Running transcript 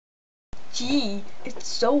Gee, it's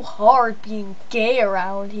so hard being gay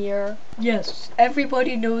around here. Yes,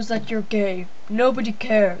 everybody knows that you're gay. Nobody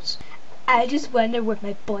cares. I just wonder what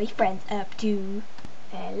my boyfriend's up to.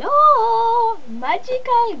 Hello,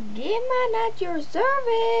 magical gay man at your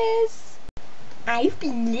service. I've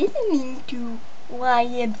been listening to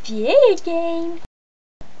YMCA again.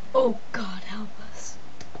 Oh God, help us.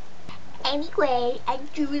 Anyway, I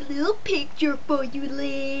drew a little picture for you,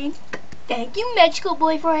 Link. Thank you, magical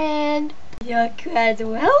boyfriend. You're quite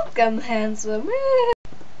welcome, handsome.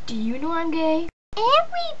 Do you know I'm gay?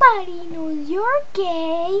 Everybody knows you're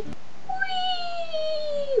gay.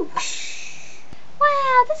 Whee!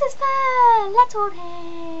 Wow, this is fun. Let's hold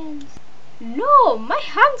hands. No, my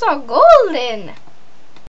hands are golden.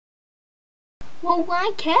 Well,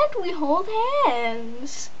 why can't we hold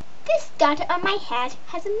hands? This dot on my hat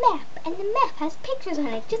has a map, and the map has pictures on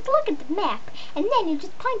it. Just look at the map, and then you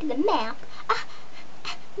just point to the map.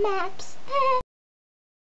 Maps.